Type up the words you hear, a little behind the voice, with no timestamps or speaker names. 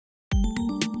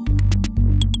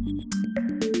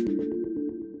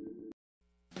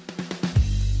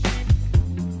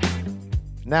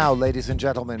Now, ladies and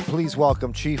gentlemen, please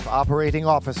welcome Chief Operating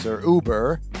Officer,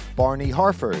 Uber, Barney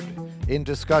Harford, in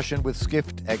discussion with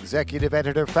Skift Executive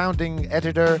Editor, Founding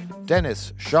Editor,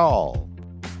 Dennis Schall.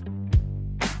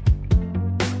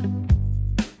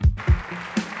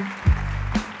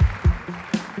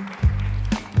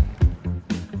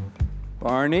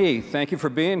 Barney, thank you for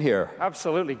being here.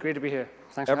 Absolutely, great to be here.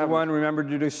 Thanks for having me. Everyone remember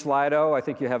to do Slido. I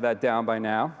think you have that down by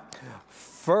now.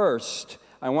 First,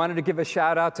 I wanted to give a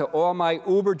shout out to all my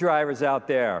Uber drivers out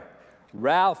there.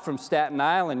 Ralph from Staten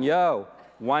Island, yo.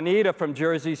 Juanita from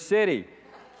Jersey City.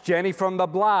 Jenny from the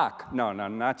block. No,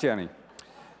 not Jenny.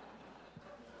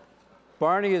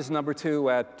 Barney is number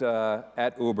 2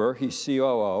 at Uber. He's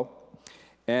COO.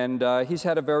 And he's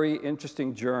had a very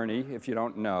interesting journey, if you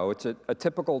don't know. It's a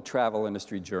typical travel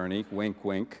industry journey, wink,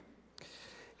 wink.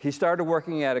 He started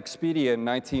working at Expedia in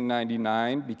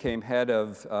 1999, became head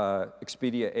of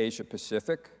Expedia Asia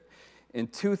Pacific. In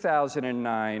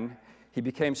 2009, he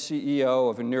became CEO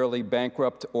of a nearly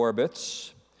bankrupt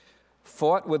Orbitz,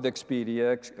 fought with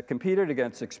Expedia, competed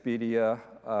against Expedia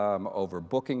over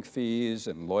booking fees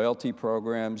and loyalty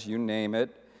programs, you name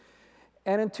it.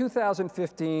 And in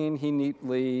 2015, he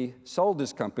neatly sold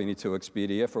his company to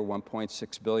Expedia for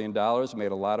 $1.6 billion,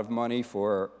 made a lot of money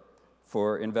for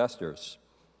investors.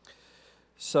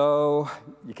 So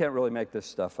you can't really make this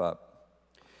stuff up.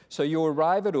 So you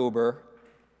arrive at Uber.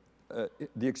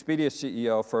 The Expedia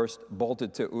CEO first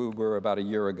bolted to Uber about a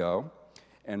year ago,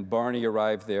 and Barney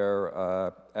arrived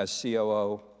there as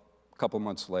COO a couple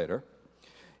months later.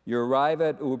 You arrive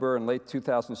at Uber in late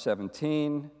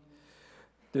 2017.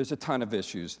 There's a ton of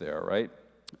issues there, right?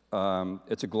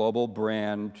 It's a global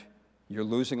brand. You're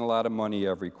losing a lot of money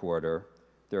every quarter.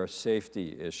 There are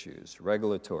safety issues,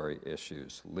 regulatory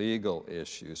issues, legal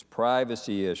issues,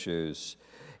 privacy issues,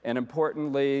 and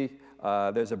importantly,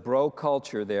 there's a bro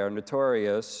culture there,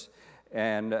 notorious,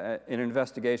 and an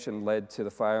investigation led to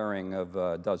the firing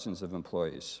of dozens of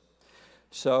employees.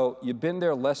 So you've been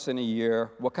there less than a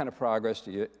year. What kind of progress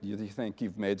do you think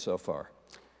you've made so far?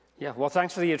 Yeah, well,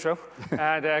 thanks for the intro,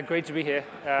 and great to be here.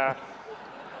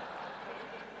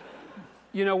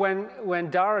 You know, when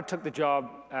Dara took the job,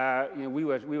 you know, we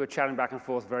were chatting back and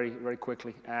forth very, very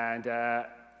quickly, and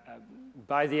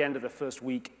by the end of the first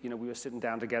week, you know, we were sitting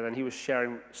down together, and he was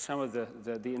sharing some of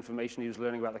the information he was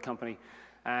learning about the company,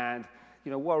 and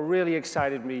you know, what really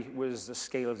excited me was the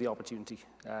scale of the opportunity.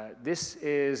 This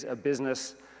is a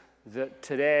business that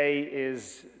today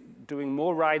is doing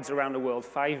more rides around the world,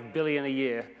 5 billion a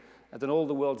year, than all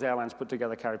the world's airlines put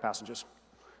together carry passengers.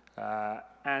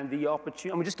 And the opportunity,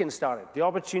 and we're just getting started, the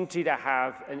opportunity to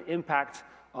have an impact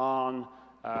on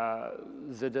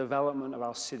the development of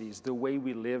our cities, the way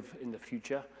we live in the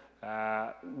future,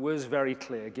 was very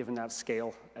clear given that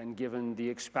scale and given the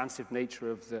expansive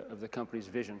nature of the company's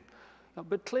vision.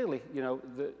 But clearly, you know,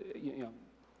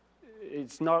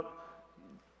 it's not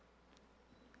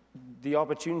the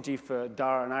opportunity for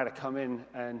Dara and I to come in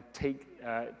and take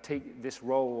this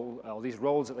role, or these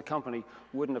roles at the company,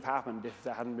 wouldn't have happened if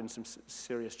there hadn't been some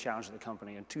serious challenge at the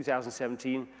company. And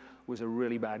 2017 was a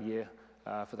really bad year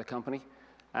for the company.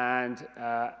 And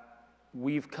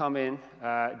we've come in,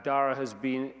 Dara has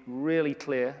been really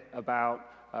clear about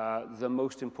the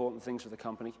most important things for the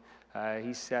company.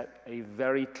 He set a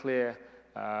very clear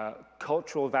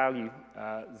cultural value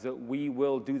that we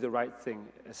will do the right thing,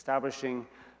 establishing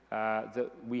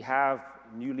that we have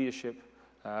new leadership,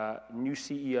 new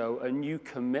CEO, a new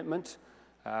commitment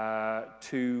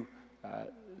to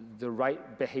the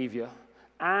right behavior,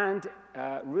 and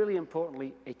really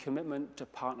importantly, a commitment to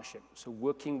partnership. So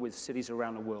working with cities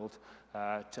around the world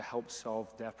to help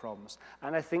solve their problems.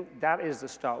 And I think that is the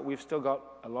start. We've still got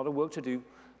a lot of work to do.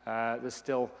 There's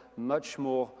still much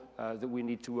more that we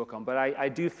need to work on. But I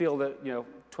do feel that, you know,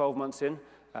 12 months in,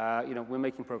 you know, we're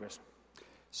making progress.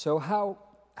 So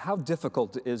how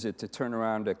difficult is it to turn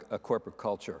around a corporate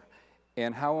culture?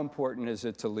 And how important is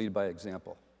it to lead by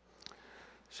example?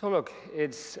 So look,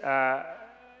 it's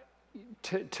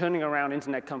turning around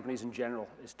internet companies in general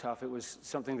is tough. It was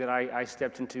something that I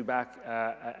stepped into back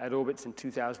at Orbitz in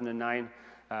 2009,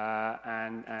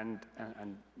 and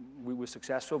we were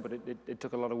successful, but it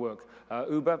took a lot of work.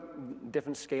 Uber,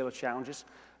 different scale of challenges,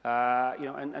 you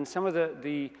know, and some of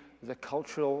the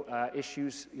cultural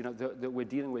issues, you know, that we're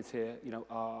dealing with here, you know,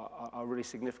 are really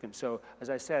significant. So, as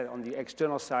I said, on the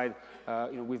external side,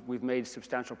 you know, we've made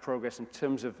substantial progress in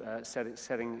terms of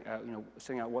setting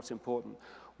out what's important.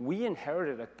 We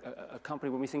inherited a company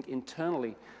when we think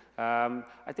internally.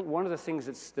 I think one of the things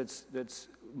that's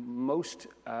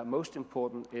most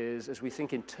important is, as we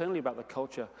think internally about the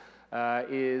culture,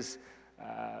 is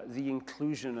the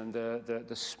inclusion and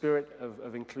the spirit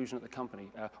of inclusion at the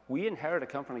company. We inherit a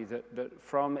company that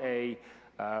from a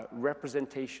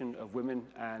representation of women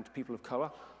and people of color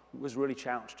was really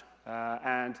challenged.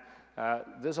 And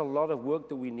there's a lot of work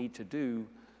that we need to do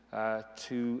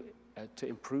to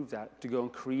improve that, to go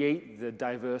and create the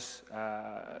diverse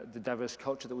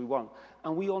culture that we want.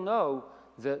 And we all know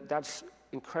that that's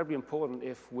incredibly important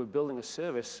if we're building a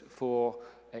service for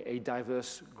a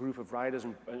diverse group of riders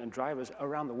and drivers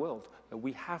around the world.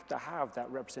 We have to have that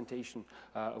representation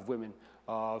of women,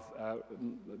 of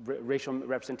racial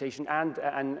representation, and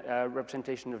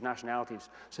representation of nationalities.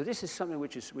 So this is something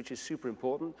which is super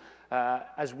important.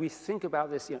 As we think about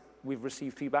this, we've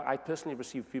received feedback. I personally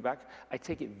received feedback. I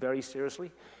take it very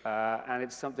seriously, and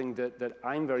it's something that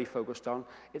I'm very focused on.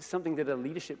 It's something that a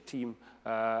leadership team,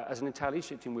 as an entire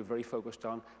leadership team, we're very focused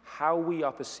on, how we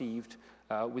are perceived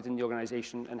within the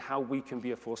organization and how we can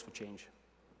be a force for change.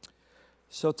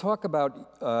 So talk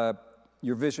about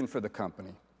your vision for the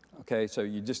company. Okay, so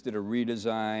you just did a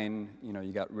redesign.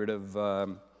 You got rid of,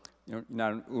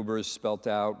 now Uber is spelt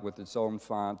out with its own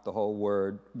font, the whole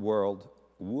word.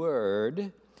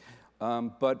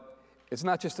 But it's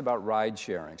not just about ride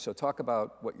sharing. So talk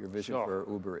about what your vision for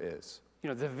Uber is.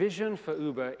 The vision for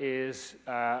Uber is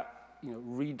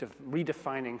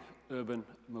redefining urban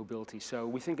mobility. So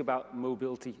we think about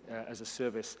mobility as a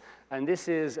service, and this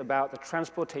is about the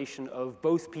transportation of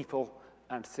both people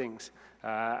and things.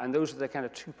 And those are the kind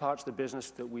of two parts of the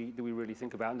business that we really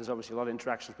think about, and there's obviously a lot of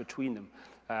interactions between them.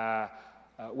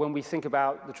 When we think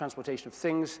about the transportation of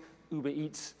things, Uber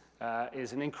Eats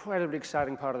is an incredibly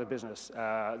exciting part of the business.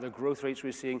 The growth rates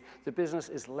we're seeing, the business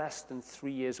is less than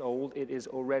 3 years old. It is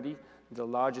already the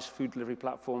largest food delivery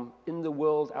platform in the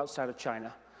world outside of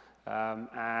China.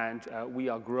 And we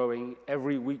are growing.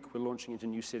 Every week we're launching into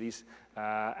new cities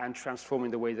and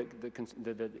transforming the way that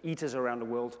the eaters around the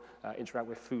world interact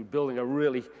with food, building a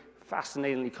really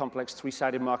fascinatingly complex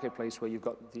three-sided marketplace where you've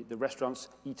got the restaurants,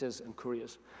 eaters, and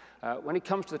couriers. When it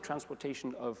comes to the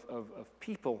transportation of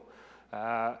people,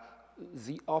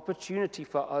 the opportunity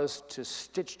for us to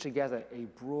stitch together a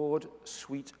broad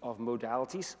suite of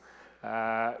modalities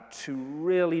to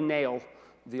really nail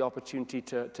the opportunity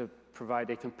to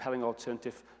provide a compelling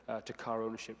alternative to car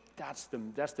ownership. That's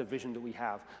the vision that we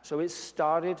have. So it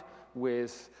started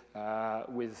with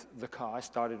the car. It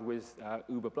started with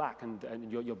Uber Black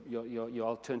and your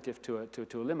alternative to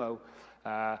a limo.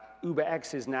 Uber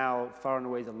X is now far and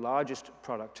away the largest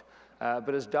product.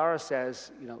 But as Dara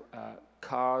says,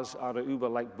 cars are to Uber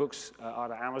like books are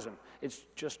to Amazon. It's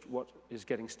just what is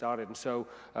getting started. And so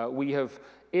we have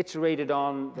iterated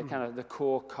on the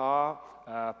core car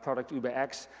product Uber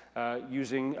X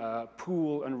using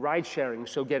pool and ride sharing,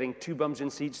 so getting 2 bums in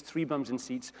seats, 3 bums in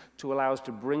seats to allow us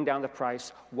to bring down the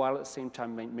price while at the same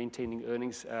time maintaining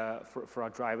earnings for our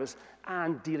drivers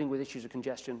and dealing with issues of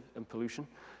congestion and pollution.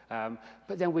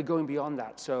 But then we're going beyond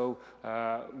that. So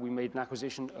we made an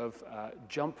acquisition of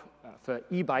Jump for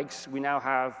e-bikes. We now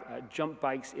have Jump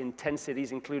bikes in 10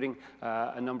 cities, including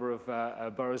a number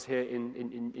of boroughs here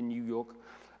in New York.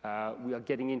 We are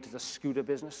getting into the scooter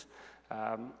business.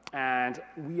 And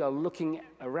we are looking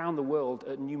around the world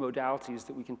at new modalities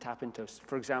that we can tap into.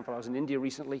 For example, I was in India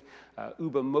recently,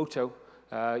 Uber Moto.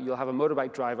 You'll have a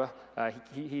motorbike driver.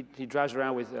 He drives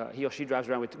around with, he or she drives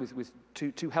around with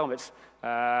two helmets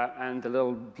and a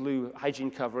little blue hygiene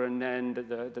cover, and then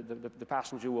the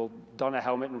passenger will don a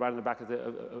helmet and ride on the back of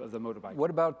the motorbike. What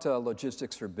about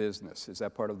logistics for business? Is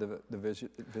that part of the vision?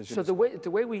 So the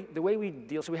way we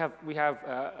deal, so we have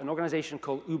an organization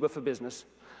called Uber for Business.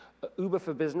 Uber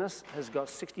for Business has got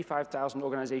 65,000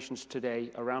 organizations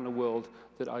today around the world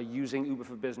that are using Uber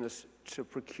for Business to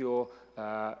procure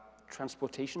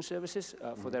transportation services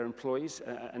for their employees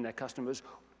and their customers,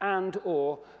 and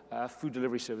or food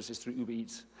delivery services through Uber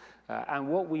Eats. And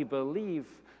what we believe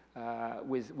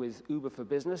with Uber for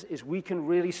Business is we can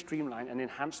really streamline and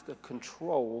enhance the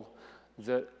control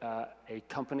that a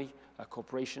company, a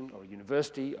corporation, or a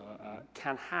university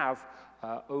can have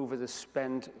over the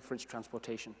spend for its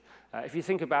transportation. If you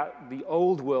think about the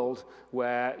old world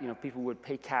where people would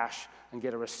pay cash and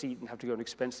get a receipt and have to go and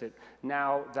expense it,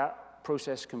 now that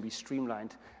process can be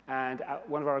streamlined. And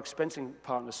one of our expensing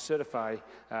partners, Certify,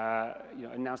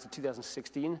 announced in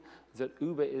 2016 that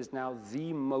Uber is now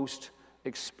the most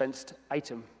expensed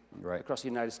item across the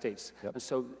United States. Yep. And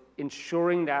so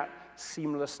ensuring that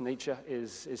seamless nature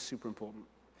is super important.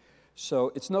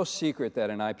 So it's no secret that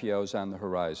an IPO is on the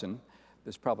horizon.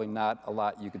 There's probably not a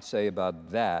lot you could say about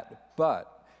that,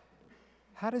 but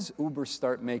how does Uber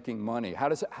start making money? How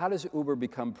does Uber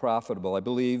become profitable? I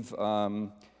believe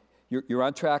you're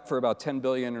on track for about $10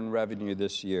 billion in revenue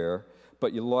this year,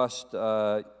 but you lost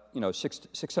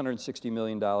 $660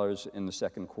 million in the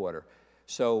second quarter.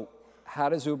 So how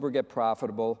does Uber get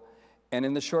profitable? And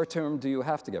in the short term, do you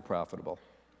have to get profitable?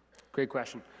 Great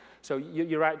question. So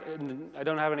you're right. I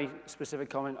don't have any specific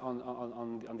comment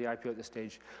on the IPO at this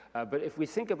stage. But if we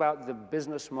think about the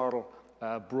business model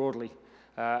broadly,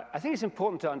 I think it's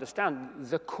important to understand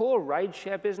the core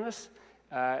rideshare business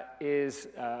is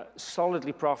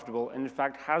solidly profitable, and in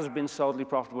fact has been solidly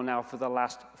profitable now for the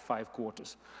last 5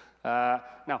 quarters.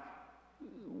 Now,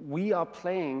 we are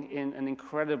playing in an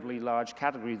incredibly large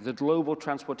category, the global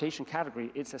transportation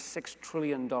category. It's a $6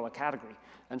 trillion category.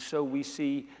 And so we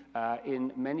see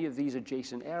in many of these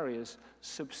adjacent areas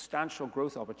substantial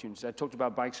growth opportunities. I talked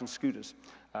about bikes and scooters.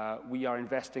 We are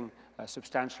investing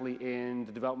substantially in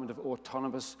the development of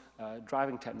autonomous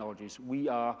driving technologies. We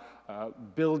are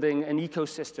building an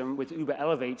ecosystem with Uber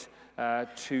Elevate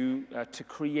to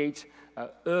create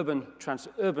urban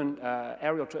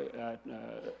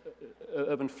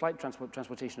flight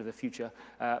transportation of the future.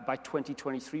 By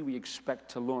 2023, we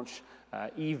expect to launch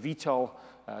eVTOL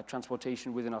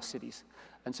transportation within our cities.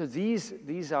 And so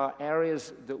these are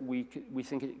areas that we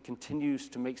think it continues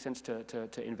to make sense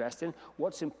to invest in.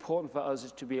 What's important for us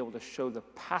is to be able to show the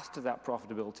path to that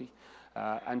profitability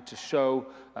and to show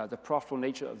the profitable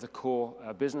nature of the core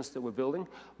business that we're building,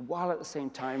 while at the same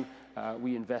time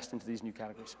we invest into these new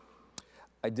categories.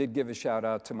 I did give a shout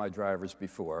out to my drivers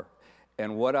before,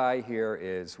 and what I hear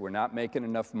is we're not making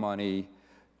enough money.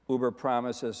 Uber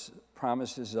promises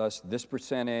us this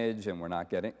percentage, and we're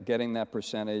not getting that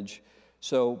percentage.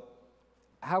 So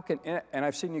how can, and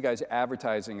I've seen you guys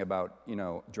advertising about,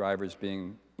 drivers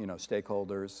being,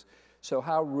 stakeholders. So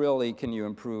how really can you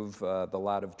improve the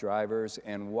lot of drivers,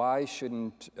 and why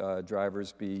shouldn't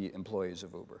drivers be employees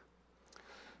of Uber?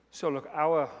 So look,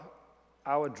 our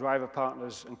driver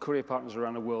partners and courier partners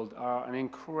around the world are an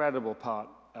incredible part,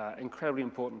 incredibly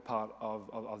important part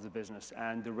of the business,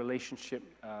 and the relationship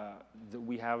that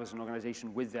we have as an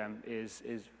organization with them is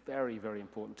very, very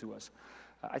important to us.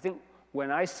 I think when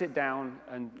I sit down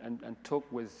and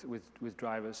talk with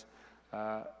drivers,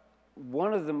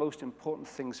 one of the most important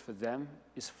things for them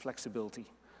is flexibility,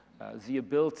 the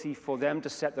ability for them to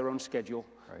set their own schedule,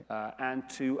 right, and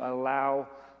to allow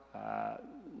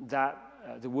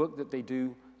the work that they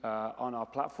do on our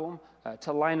platform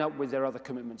to line up with their other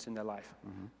commitments in their life.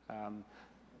 Mm-hmm.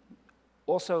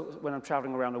 Also, when I'm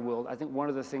traveling around the world, I think one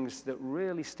of the things that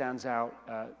really stands out,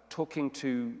 talking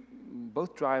to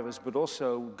both drivers but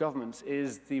also governments,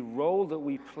 is the role that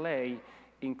we play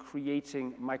in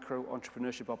creating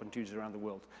micro-entrepreneurship opportunities around the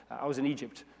world. I was in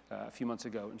Egypt a few months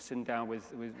ago and sitting down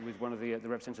with one of the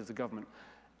representatives of the government,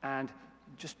 and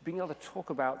just being able to talk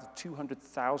about the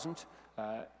 200,000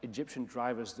 Egyptian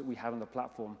drivers that we have on the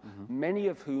platform, mm-hmm, many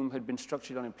of whom had been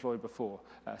structurally unemployed before.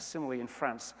 Similarly, in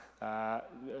France,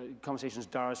 conversations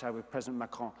Dara's had with President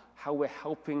Macron, how we're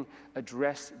helping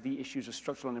address the issues of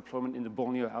structural unemployment in the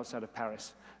banlieue outside of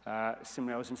Paris.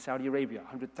 Similarly, I was in Saudi Arabia,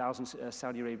 100,000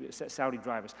 Saudi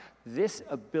drivers. This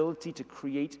ability to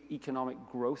create economic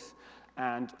growth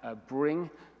and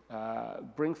bring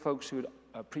folks who had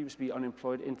previously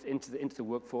unemployed into the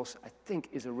workforce, I think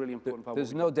is a really important part.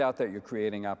 There's no doubt that you're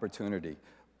creating opportunity,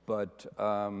 but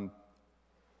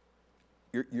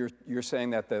you're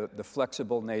saying that the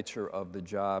flexible nature of the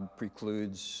job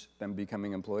precludes them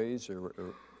becoming employees, or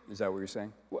is that what you're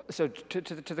saying? Well, so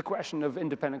to the question of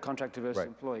independent contractor versus, right,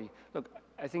 employee, look,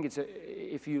 I think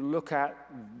if you look at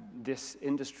this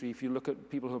industry, if you look at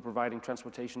people who are providing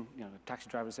transportation, taxi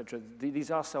drivers, et cetera,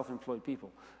 these are self-employed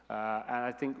people. And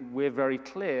I think we're very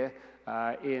clear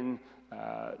in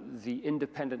the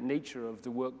independent nature of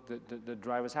the work that the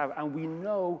drivers have. And we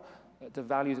know the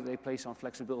value that they place on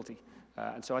flexibility.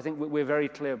 And so I think we're very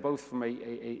clear, both from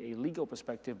a legal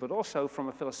perspective, but also from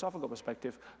a philosophical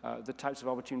perspective, the types of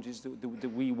opportunities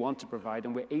that we want to provide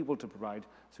and we're able to provide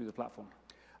through the platform.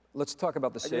 Let's talk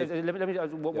about the safety.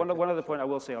 One other point I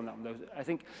will say on that one, though. I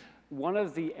think one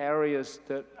of the areas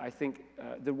that I think,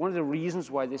 one of the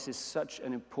reasons why this is such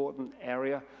an important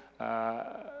area,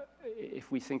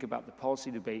 if we think about the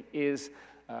policy debate, is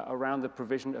around the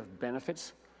provision of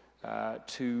benefits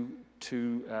to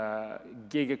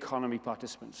gig economy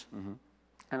participants. Mm-hmm.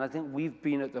 And I think we've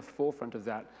been at the forefront of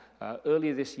that.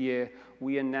 Earlier this year,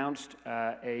 we announced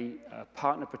a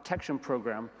partner protection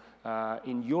program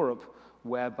in Europe,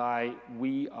 whereby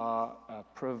we are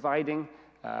providing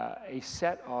a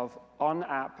set of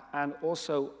on-app and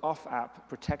also off-app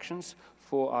protections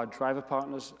for our driver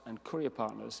partners and courier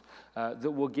partners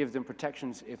that will give them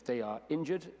protections if they are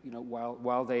injured,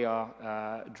 while they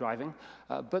are driving,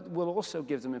 but will also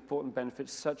give them important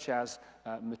benefits such as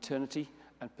maternity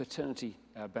and paternity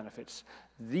benefits.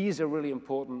 These are really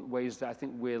important ways that I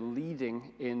think we're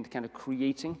leading in kind of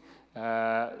creating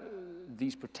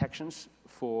these protections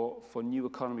for new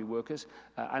economy workers.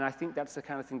 And I think that's the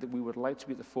kind of thing that we would like to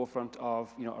be at the forefront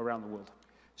of, around the world.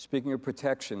 Speaking of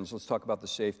protections, let's talk about the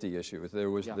safety issue.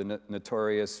 There was the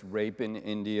notorious rape in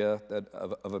India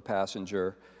of a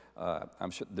passenger. I'm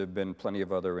sure there have been plenty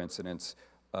of other incidents.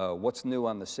 What's new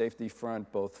on the safety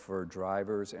front, both for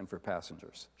drivers and for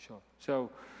passengers? Sure.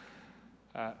 So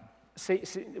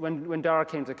when Dara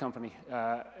came to the company,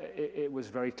 it was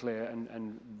very clear,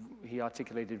 and he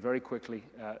articulated very quickly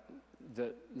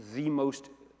that the most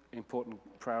important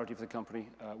priority for the company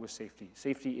was safety.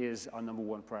 Safety is our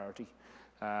 #1 priority.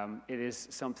 It is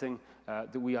something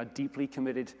that we are deeply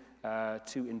committed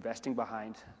to investing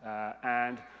behind,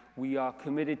 and we are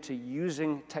committed to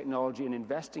using technology and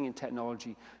investing in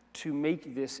technology to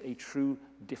make this a true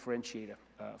differentiator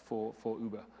for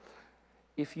Uber.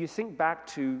 If you think back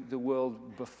to the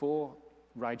world before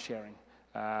ride-sharing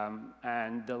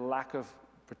and the lack of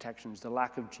protections, the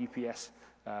lack of GPS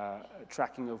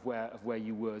tracking of where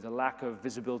you were, the lack of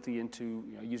visibility into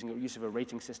use of a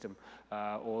rating system,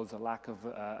 or the lack of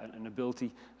an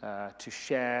ability to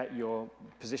share your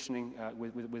positioning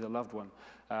with a loved one.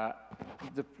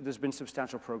 There's been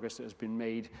substantial progress that has been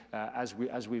made as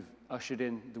we've ushered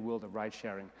in the world of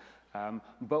ride-sharing.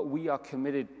 But we are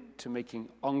committed to making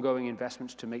ongoing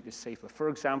investments to make this safer. For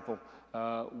example,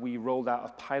 we rolled out a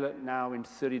pilot now in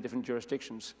 30 different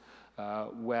jurisdictions,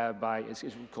 whereby it's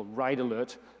called Ride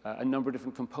Alert, a number of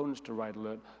different components to Ride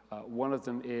Alert. One of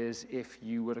them is if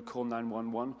you were to call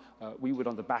 911, we would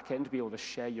on the back end be able to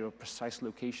share your precise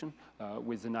location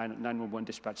with the 911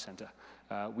 dispatch center.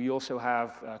 We also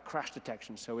have crash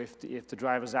detection. So if the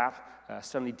driver's app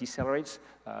suddenly decelerates,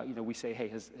 we say, hey,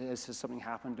 has something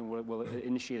happened, and we'll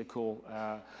initiate a call.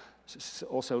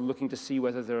 Also looking to see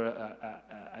whether there are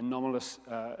anomalous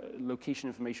location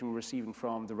information we're receiving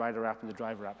from the rider app and the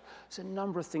driver app. There's a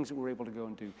number of things that we're able to go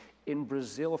and do. In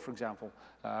Brazil, for example,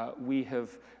 we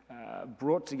have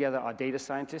brought together our data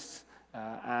scientists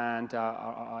and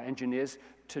our engineers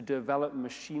to develop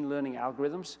machine learning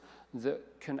algorithms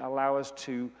that can allow us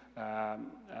to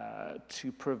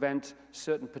prevent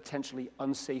certain potentially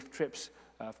unsafe trips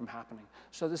from happening.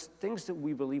 So there's things that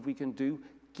we believe we can do,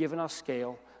 given our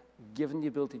scale, given the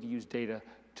ability to use data,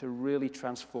 to really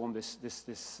transform this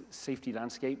safety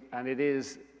landscape, and it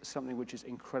is something which is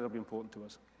incredibly important to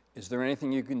us. Is there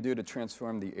anything you can do to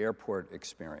transform the airport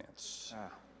experience?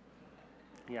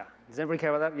 Yeah. Does anybody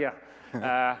care about that?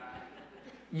 Yeah.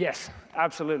 Yes,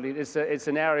 absolutely. It's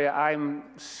an area I'm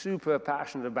super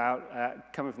passionate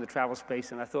about, coming from the travel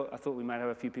space, and I thought we might have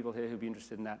a few people here who'd be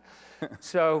interested in that.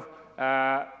 So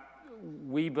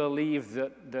we believe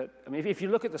that I mean, if you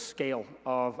look at the scale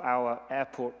of our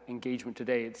airport engagement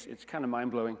today, it's kind of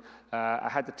mind-blowing. I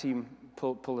had the team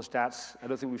pull the stats. I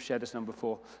don't think we've shared this number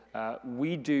before.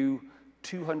 We do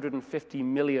 250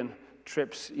 million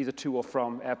trips either to or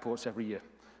from airports every year.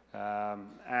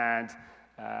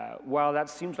 While that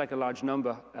seems like a large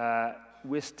number,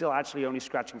 we're still actually only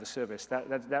scratching the surface.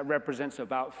 That represents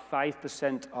about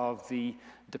 5% of the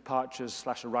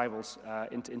departures/arrivals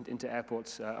into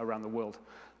airports around the world.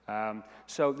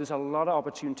 So there's a lot of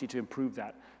opportunity to improve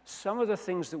that. Some of the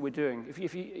things that we're doing,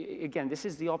 again, this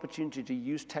is the opportunity to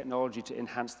use technology to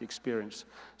enhance the experience.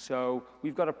 So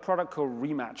we've got a product called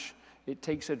Rematch. It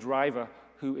takes a driver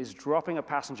who is dropping a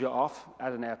passenger off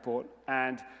at an airport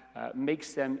and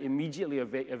makes them immediately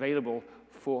available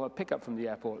for a pickup from the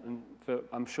airport. And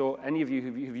I'm sure any of you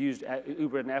who've used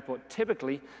Uber at an airport,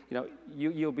 typically,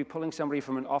 you'll be pulling somebody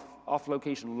from an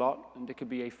off-location lot, and it could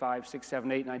be a 5, 6,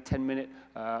 7, 8, 9, 10-minute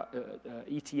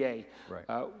ETA. Right.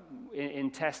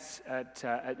 In tests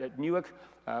at Newark,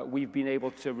 we've been able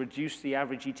to reduce the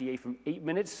average ETA from 8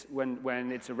 minutes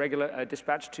when it's a regular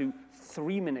dispatch to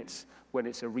 3 minutes when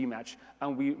it's a rematch.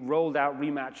 And we rolled out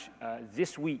Rematch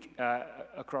this week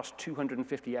across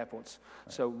 250 airports.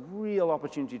 Right. So real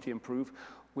opportunity to improve.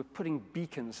 We're putting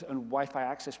beacons and Wi-Fi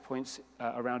access points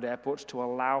around airports to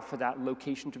allow for that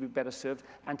location to be better served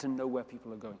and to know where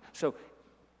people are going. So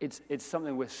it's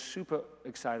something we're super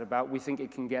excited about. We think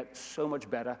it can get so much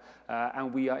better,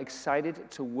 and we are excited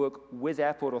to work with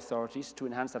airport authorities to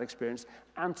enhance that experience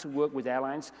and to work with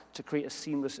airlines to create a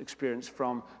seamless experience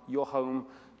from your home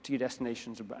to your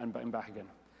destinations and back again.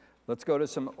 Let's go to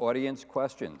some audience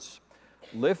questions.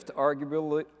 Lyft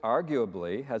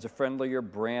arguably has a friendlier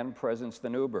brand presence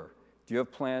than Uber. Do you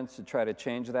have plans to try to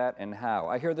change that, and how?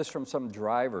 I hear this from some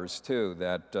drivers too,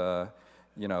 that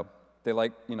they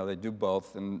like, they do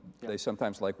both, and they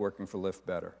sometimes like working for Lyft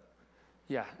better.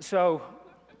 Yeah. So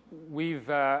We've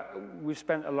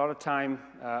spent a lot of time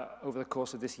over the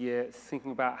course of this year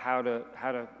thinking about how to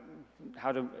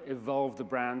evolve the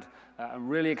brand. I'm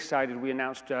really excited. We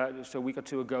announced just a week or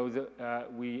two ago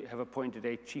that we have appointed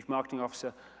a Chief Marketing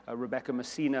Officer, Rebecca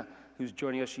Messina, who's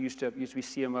joining us. She used to be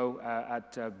CMO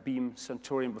at Beam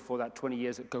Suntory, before that 20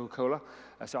 years at Coca-Cola.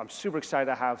 So I'm super excited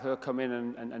to have her come in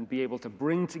and be able to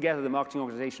bring together the marketing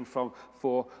organization for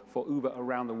Uber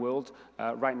around the world.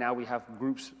 Right now we have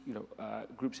groups,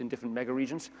 groups in different mega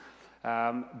regions.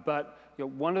 But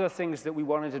one of the things that we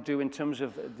wanted to do in terms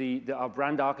of our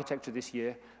brand architecture this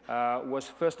year was,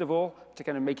 first of all, to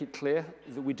kind of make it clear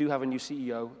that we do have a new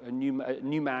CEO, a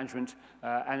new management,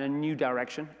 and a new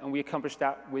direction. And we accomplished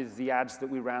that with the ads that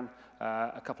we ran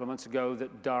a couple of months ago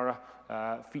that Dara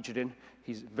featured in.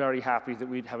 He's very happy that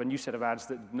we'd have a new set of ads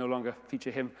that no longer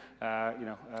feature him. I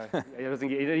don't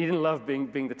think he didn't love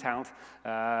being the talent,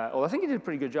 although I think he did a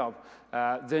pretty good job.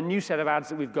 The new set of ads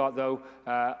that we've got, though,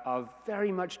 are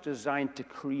very much designed to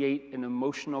create an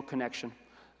emotional connection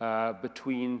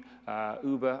between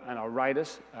Uber and our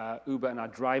riders, Uber and our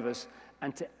drivers,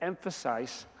 and to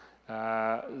emphasize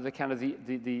the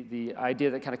idea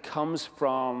that kind of comes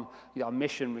from our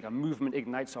mission, our movement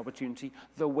ignites opportunity,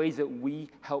 the way that we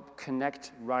help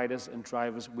connect riders and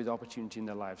drivers with opportunity in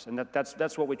their lives. And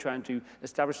that's what we're trying to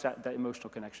establish, that emotional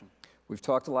connection. We've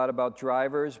talked a lot about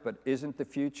drivers, but isn't the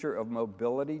future of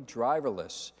mobility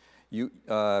driverless? You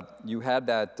had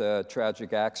that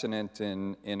tragic accident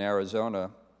in Arizona.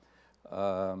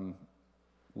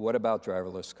 What about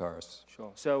driverless cars?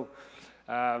 Sure. So,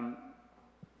 I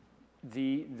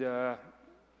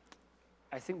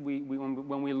think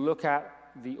when we look at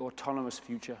the autonomous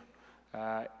future,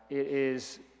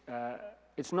 it's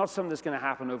not something that's going to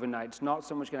happen overnight. It's not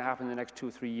so much going to happen in the next 2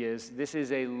 or 3 years. This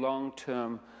is a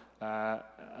long-term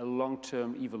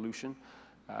evolution.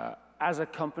 As a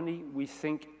company, we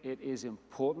think it is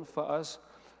important for us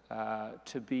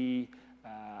to be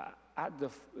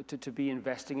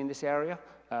investing in this area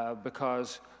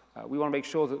because we want to make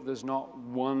sure that there's not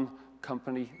one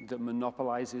company that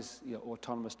monopolizes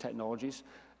autonomous technologies.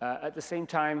 At the same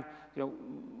time,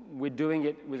 we're doing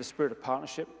it with a spirit of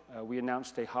partnership. We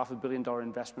announced a $500 million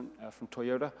investment from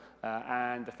Toyota,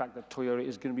 and the fact that Toyota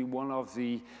is going to be one of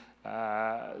the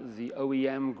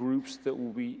OEM groups that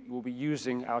will be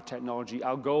using our technology.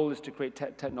 Our goal is to create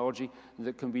technology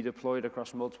that can be deployed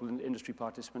across multiple industry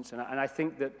participants, and I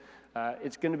think that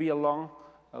it's going to be a long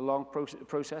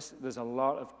process. There's a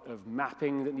lot of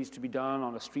mapping that needs to be done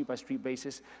on a street-by-street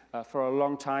basis. For a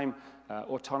long time,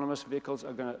 autonomous vehicles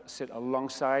are going to sit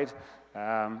alongside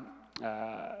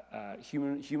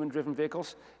human-driven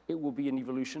vehicles. It will be an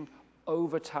evolution.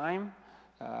 Over time,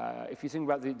 if you think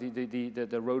about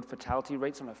the road fatality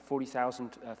rates, on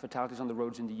 40,000 fatalities on the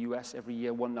roads in the US every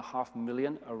year, 1.5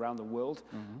 million around the world,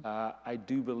 I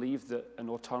do believe that an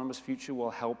autonomous future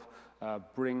will help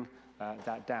bring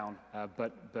that down,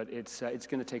 but it's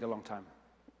going to take a long time.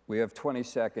 We have 20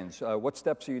 seconds. What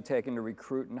steps are you taking to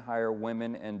recruit and hire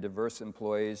women and diverse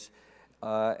employees,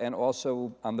 and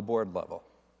also on the board level?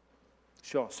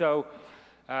 Sure. So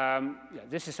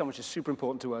this is something which is super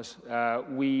important to us.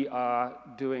 We are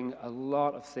doing a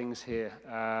lot of things here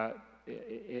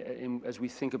as we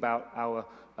think about our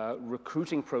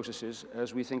recruiting processes,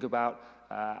 as we think about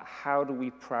how do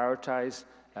we prioritize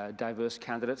diverse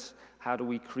candidates, how do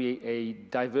we create a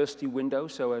diversity window,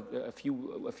 so a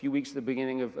few weeks at the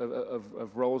beginning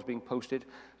of roles being posted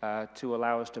to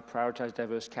allow us to prioritize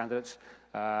diverse candidates.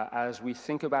 As we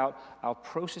think about our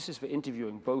processes for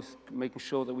interviewing, both making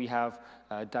sure that we have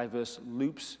diverse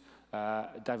loops,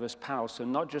 diverse panels, so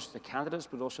not just the candidates,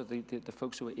 but also the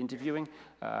folks who are interviewing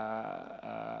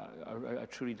are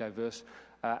truly diverse.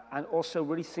 And also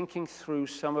really thinking through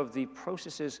some of the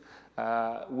processes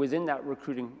within that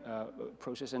recruiting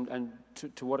process and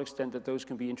to what extent that those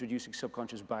can be introducing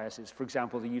subconscious biases. For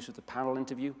example, the use of the panel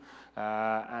interview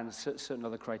and certain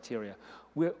other criteria.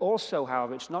 We're also,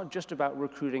 however, it's not just about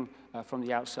recruiting from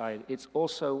the outside. It's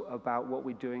also about what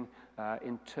we're doing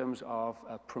in terms of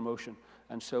promotion.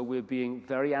 And so we're being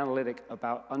very analytic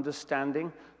about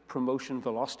understanding promotion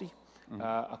velocity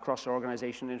across our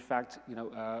organization. In fact,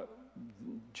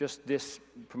 just this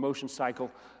promotion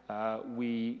cycle,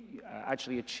 we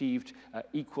actually achieved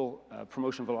equal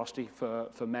promotion velocity for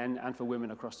men and for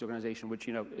women across the organization, which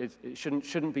it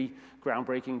shouldn't be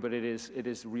groundbreaking, but it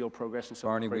is real progress. And so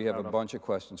Barney, we have a bunch of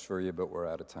questions for you, but we're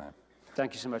out of time.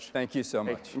 Thank you so much. Thank you so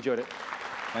much. Enjoyed it.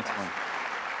 Thanks, Barney.